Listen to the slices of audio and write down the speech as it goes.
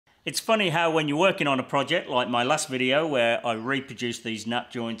It's funny how when you're working on a project like my last video where I reproduced these Knapp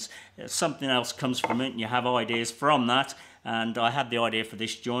joints, something else comes from it and you have ideas from that, and I had the idea for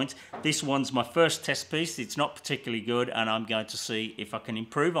this joint. This one's my first test piece. It's not particularly good and I'm going to see if I can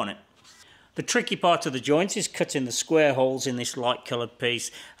improve on it. The tricky part of the joint is cutting the square holes in this light coloured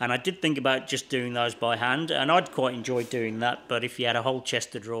piece, and I did think about just doing those by hand, and I'd quite enjoy doing that, but if you had a whole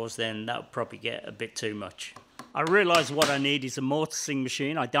chest of drawers then that would probably get a bit too much. I realised what I need is a mortising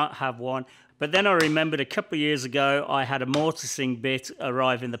machine. I don't have one, but then I remembered a couple of years ago I had a mortising bit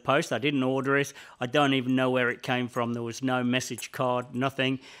arrive in the post. I didn't order it. I don't even know where it came from. There was no message card,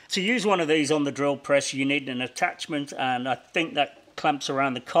 nothing. To use one of these on the drill press you need an attachment, and I think that clamps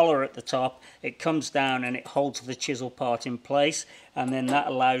around the collar at the top. It comes down and it holds the chisel part in place, and then that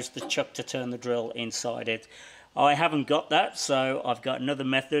allows the chuck to turn the drill inside it. I haven't got that, so I've got another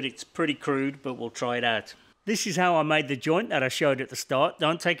method. It's pretty crude, but we'll try it out. This is how I made the joint that I showed at the start.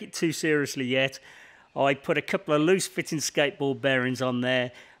 Don't take it too seriously yet. I put a couple of loose fitting skateboard bearings on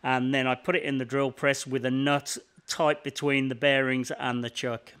there, and then I put it in the drill press with a nut tight between the bearings and the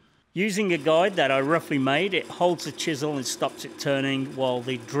chuck. Using a guide that I roughly made, it holds the chisel and stops it turning while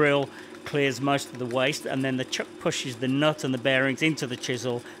the drill clears most of the waste, and then the chuck pushes the nut and the bearings into the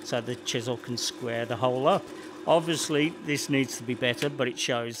chisel so the chisel can square the hole up. Obviously this needs to be better, but it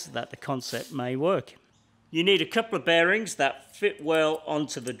shows that the concept may work. You need a couple of bearings that fit well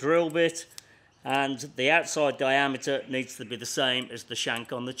onto the drill bit, and the outside diameter needs to be the same as the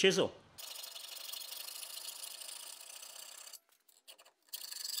shank on the chisel.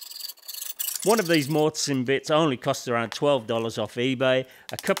 One of these mortising bits only costs around $12 off eBay.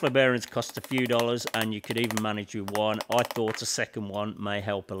 A couple of bearings cost a few dollars, and you could even manage with one. I thought a second one may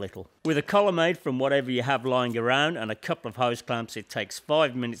help a little. With a collar made from whatever you have lying around and a couple of hose clamps, it takes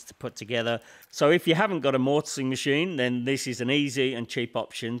 5 minutes to put together. So if you haven't got a mortising machine, then this is an easy and cheap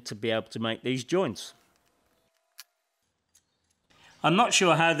option to be able to make these joints. I'm not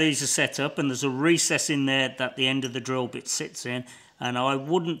sure how these are set up, and there's a recess in there that the end of the drill bit sits in, and I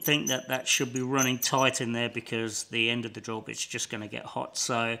wouldn't think that that should be running tight in there because the end of the drill bit's just going to get hot,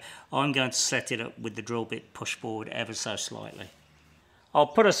 so I'm going to set it up with the drill bit pushed forward ever so slightly. I'll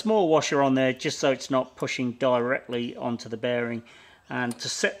put a small washer on there just so it's not pushing directly onto the bearing, and to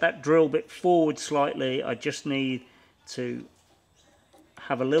set that drill bit forward slightly I just need to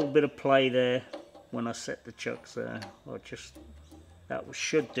have a little bit of play there when I set the chucks there. That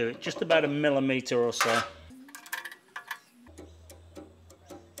should do it, just about a millimetre or so.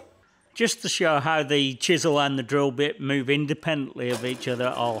 Just to show how the chisel and the drill bit move independently of each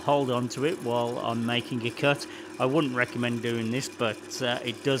other, I'll hold on to it while I'm making a cut. I wouldn't recommend doing this, but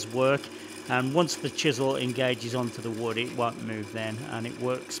it does work. And once the chisel engages onto the wood, it won't move then, and it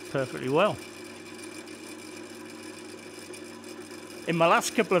works perfectly well. In my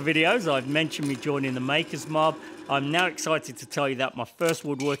last couple of videos, I've mentioned me joining the Makers Mob. I'm now excited to tell you that my first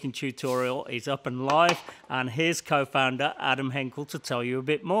woodworking tutorial is up and live, and here's co-founder Adam Henkel to tell you a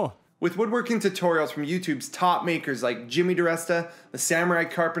bit more. With woodworking tutorials from YouTube's top makers like Jimmy DiResta, the Samurai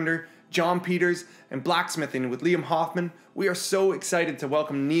Carpenter, John Peters, and Blacksmithing with Liam Hoffman, we are so excited to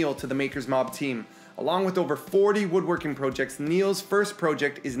welcome Neil to the Makers Mob team. Along with over 40 woodworking projects, Neil's first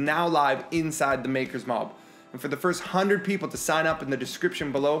project is now live inside the Makers Mob. And for the first 100 people to sign up in the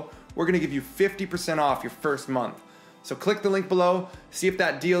description below, we're going to give you 50% off your first month. So click the link below, see if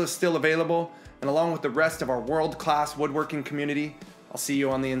that deal is still available, and along with the rest of our world-class woodworking community, I'll see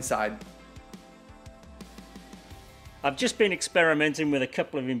you on the inside. I've just been experimenting with a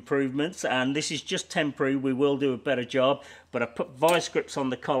couple of improvements, and this is just temporary. We will do a better job, but I put vice grips on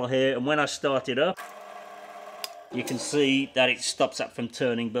the collar here, and when I start it up, you can see that it stops that from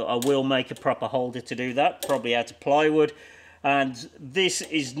turning, but I will make a proper holder to do that, probably out of plywood. And this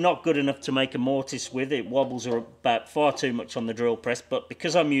is not good enough to make a mortise with. It wobbles about far too much on the drill press, but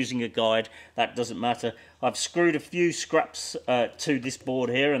because I'm using a guide, that doesn't matter. I've screwed a few scraps to this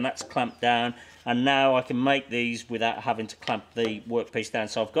board here, and that's clamped down, and now I can make these without having to clamp the workpiece down.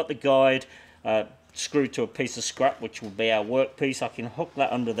 So I've got the guide screwed to a piece of scrap, which will be our workpiece. I can hook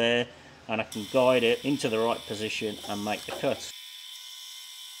that under there, and I can guide it into the right position and make the cuts.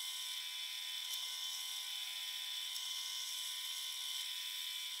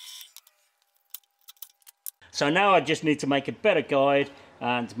 So now I just need to make a better guide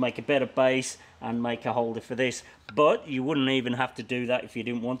and make a better base and make a holder for this. But you wouldn't even have to do that if you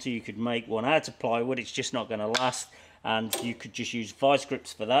didn't want to. You could make one out of plywood, it's just not going to last, and you could just use vice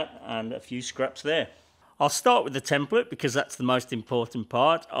grips for that and a few scraps there. I'll start with the template because that's the most important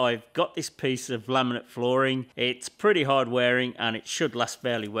part. I've got this piece of laminate flooring. It's pretty hard wearing and it should last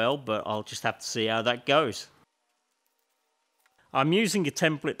fairly well, but I'll just have to see how that goes. I'm using a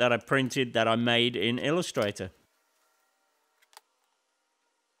template that I printed that I made in Illustrator.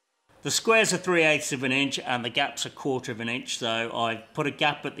 The squares are 3/8 of an inch and the gap's 1/4 of an inch, so I've put a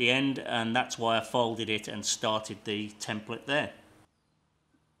gap at the end and that's why I folded it and started the template there.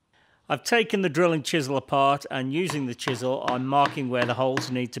 I've taken the drill and chisel apart, and using the chisel I'm marking where the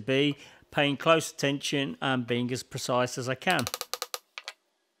holes need to be, paying close attention and being as precise as I can.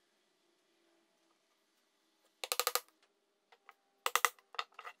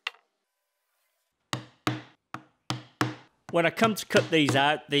 When I come to cut these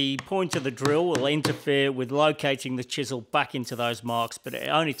out, the point of the drill will interfere with locating the chisel back into those marks, but it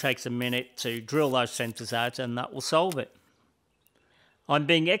only takes a minute to drill those centres out and that will solve it. I'm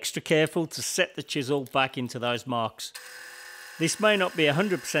being extra careful to set the chisel back into those marks. This may not be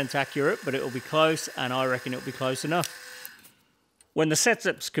 100% accurate, but it will be close, and I reckon it will be close enough. When the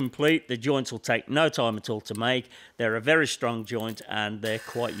setup's complete, the joints will take no time at all to make. They're a very strong joint and they're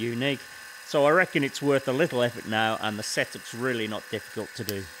quite unique. So I reckon it's worth a little effort now, and the setup's really not difficult to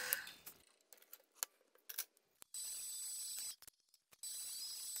do.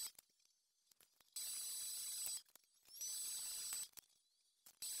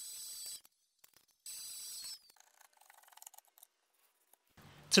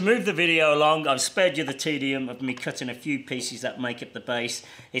 To move the video along, I've spared you the tedium of me cutting a few pieces that make up the base.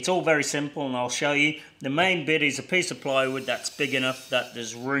 It's all very simple and I'll show you. The main bit is a piece of plywood that's big enough that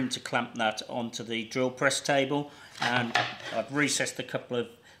there's room to clamp that onto the drill press table, and I've recessed a couple of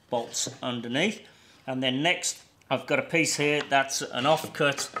bolts underneath. And then next I've got a piece here that's an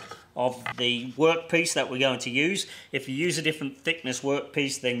offcut of the workpiece that we're going to use. If you use a different thickness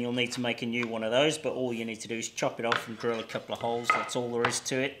workpiece, then you'll need to make a new one of those, but all you need to do is chop it off and drill a couple of holes. That's all there is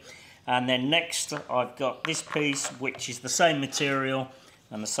to it. And then next I've got this piece, which is the same material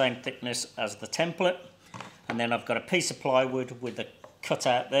and the same thickness as the template. And then I've got a piece of plywood with a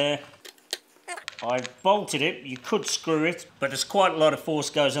cutout there. I've bolted it. You could screw it, but there's quite a lot of force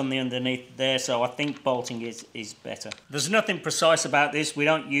goes on the underneath there, so I think bolting is better. There's nothing precise about this. We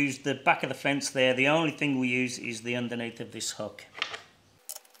don't use the back of the fence there. The only thing we use is the underneath of this hook.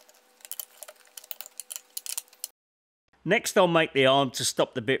 Next I'll make the arm to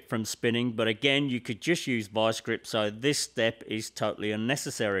stop the bit from spinning, but again you could just use vice grip, so this step is totally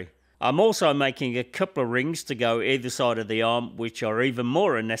unnecessary. I'm also making a couple of rings to go either side of the arm, which are even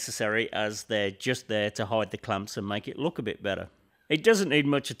more unnecessary as they're just there to hide the clamps and make it look a bit better. It doesn't need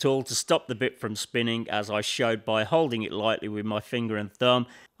much at all to stop the bit from spinning, as I showed by holding it lightly with my finger and thumb.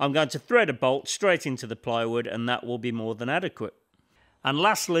 I'm going to thread a bolt straight into the plywood and that will be more than adequate. And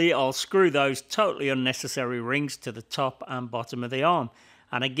lastly, I'll screw those totally unnecessary rings to the top and bottom of the arm.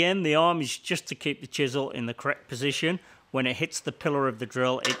 And again, the arm is just to keep the chisel in the correct position. When it hits the pillar of the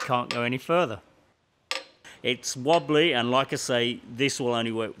drill, it can't go any further. It's wobbly, and like I say, this will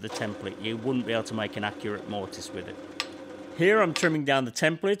only work with the template. You wouldn't be able to make an accurate mortise with it. Here I'm trimming down the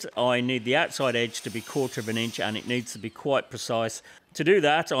template. I need the outside edge to be 1/4 of an inch, and it needs to be quite precise. To do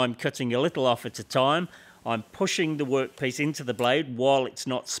that, I'm cutting a little off at a time. I'm pushing the workpiece into the blade while it's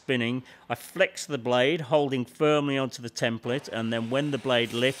not spinning. I flex the blade, holding firmly onto the template, and then when the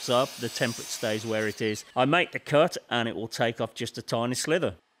blade lifts up, the template stays where it is. I make the cut and it will take off just a tiny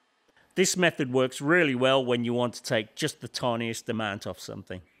slither. This method works really well when you want to take just the tiniest amount off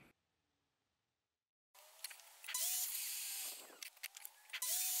something.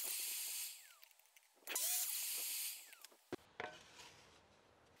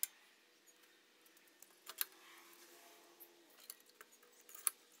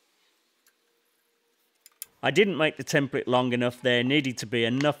 I didn't make the template long enough. There needed to be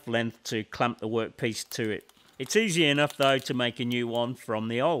enough length to clamp the workpiece to it. It's easy enough though to make a new one from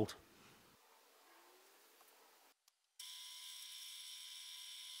the old.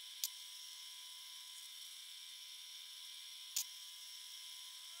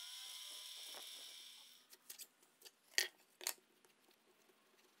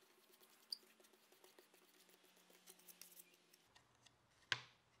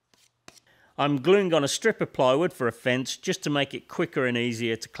 I'm gluing on a strip of plywood for a fence just to make it quicker and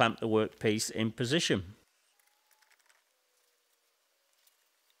easier to clamp the workpiece in position.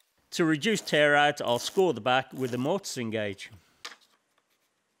 To reduce tear out, I'll score the back with a mortising gauge.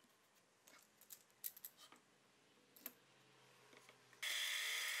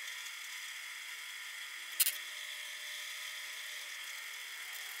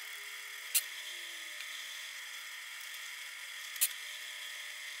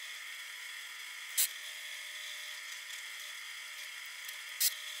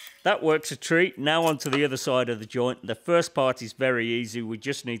 That works a treat. Now onto the other side of the joint. The first part is very easy. We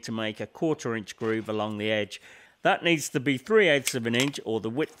just need to make a 1/4 inch groove along the edge. That needs to be 3/8 of an inch or the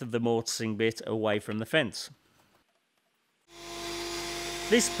width of the mortising bit away from the fence.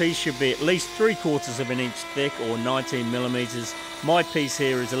 This piece should be at least 3/4 of an inch thick or 19mm. My piece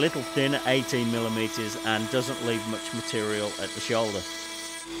here is a little thinner, 18mm, and doesn't leave much material at the shoulder.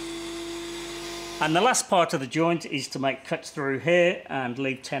 And the last part of the joint is to make cuts through here and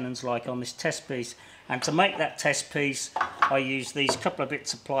leave tenons like on this test piece. And to make that test piece, I use these couple of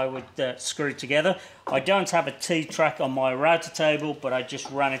bits of plywood screwed together. I don't have a T-track on my router table, but I just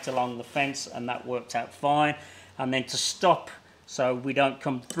ran it along the fence and that worked out fine. And then to stop, so we don't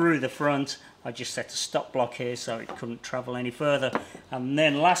come through the front, I just set a stop block here so it couldn't travel any further. And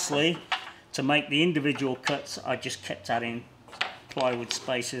then lastly, to make the individual cuts, I just kept adding plywood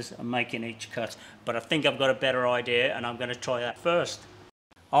spaces and making each cut. But I think I've got a better idea and I'm going to try that first.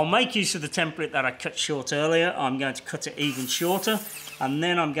 I'll make use of the template that I cut short earlier. I'm going to cut it even shorter, and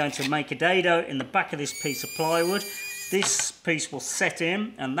then I'm going to make a dado in the back of this piece of plywood. This piece will set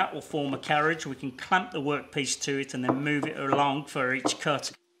in and that will form a carriage. We can clamp the workpiece to it and then move it along for each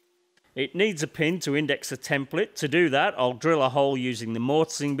cut. It needs a pin to index the template. To do that, I'll drill a hole using the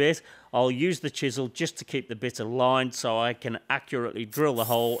mortising bit. I'll use the chisel just to keep the bit aligned so I can accurately drill the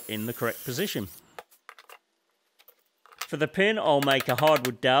hole in the correct position. For the pin, I'll make a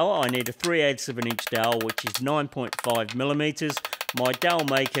hardwood dowel. I need a 3/8 of an inch dowel, which is 9.5mm. My dowel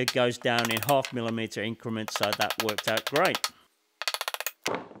maker goes down in 0.5mm increments, so that worked out great.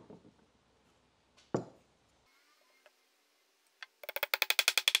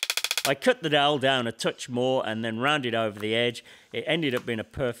 I cut the dowel down a touch more and then rounded over the edge. It ended up being a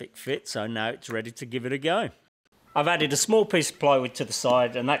perfect fit, so now it's ready to give it a go. I've added a small piece of plywood to the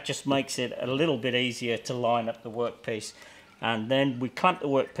side and that just makes it a little bit easier to line up the workpiece. And then we clamp the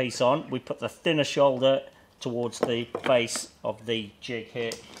workpiece on, we put the thinner shoulder towards the base of the jig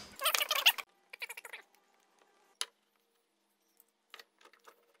here.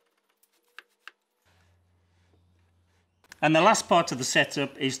 And the last part of the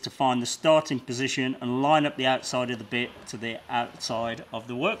setup is to find the starting position and line up the outside of the bit to the outside of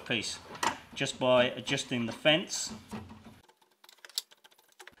the workpiece, just by adjusting the fence.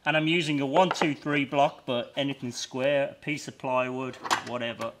 And I'm using a 1, 2, 3 block, but anything square, a piece of plywood,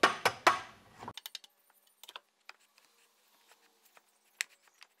 whatever.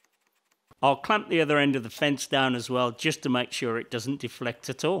 I'll clamp the other end of the fence down as well, just to make sure it doesn't deflect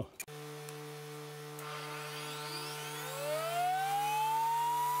at all.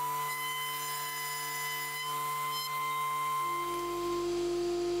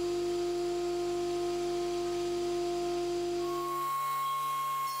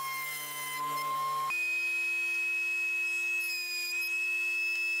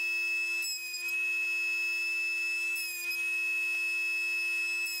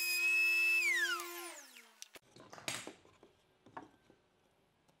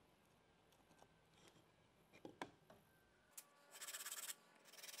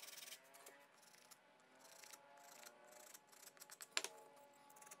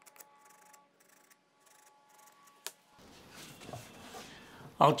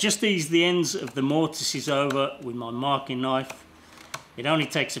 I'll just ease the ends of the mortises over with my marking knife. It only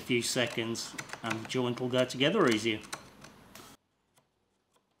takes a few seconds and the joint will go together easier.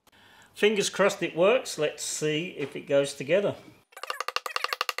 Fingers crossed it works. Let's see if it goes together.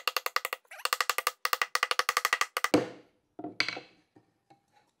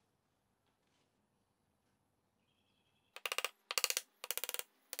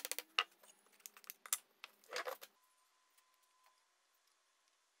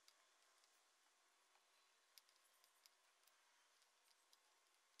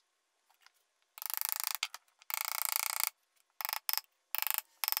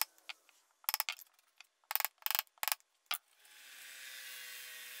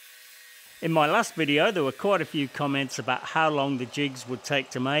 In my last video, there were quite a few comments about how long the jigs would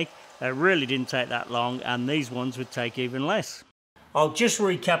take to make. They really didn't take that long, and these ones would take even less. I'll just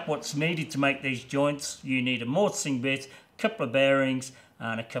recap what's needed to make these joints. You need a mortising bit, a couple of bearings,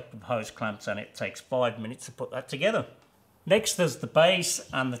 and a couple of hose clamps, and it takes 5 minutes to put that together. Next there's the base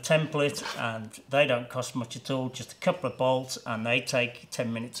and the template, and they don't cost much at all, just a couple of bolts, and they take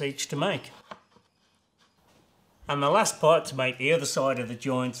 10 minutes each to make. And the last part, to make the other side of the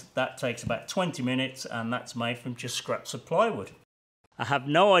joint, that takes about 20 minutes, and that's made from just scraps of plywood. I have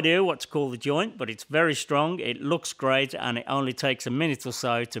no idea what to call the joint, but it's very strong, it looks great, and it only takes a minute or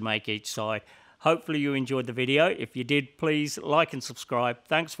so to make each side. Hopefully you enjoyed the video. If you did, please like and subscribe.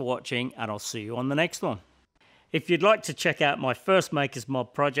 Thanks for watching, and I'll see you on the next one. If you'd like to check out my first Makers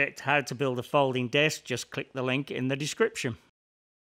Mob project, how to build a folding desk, just click the link in the description.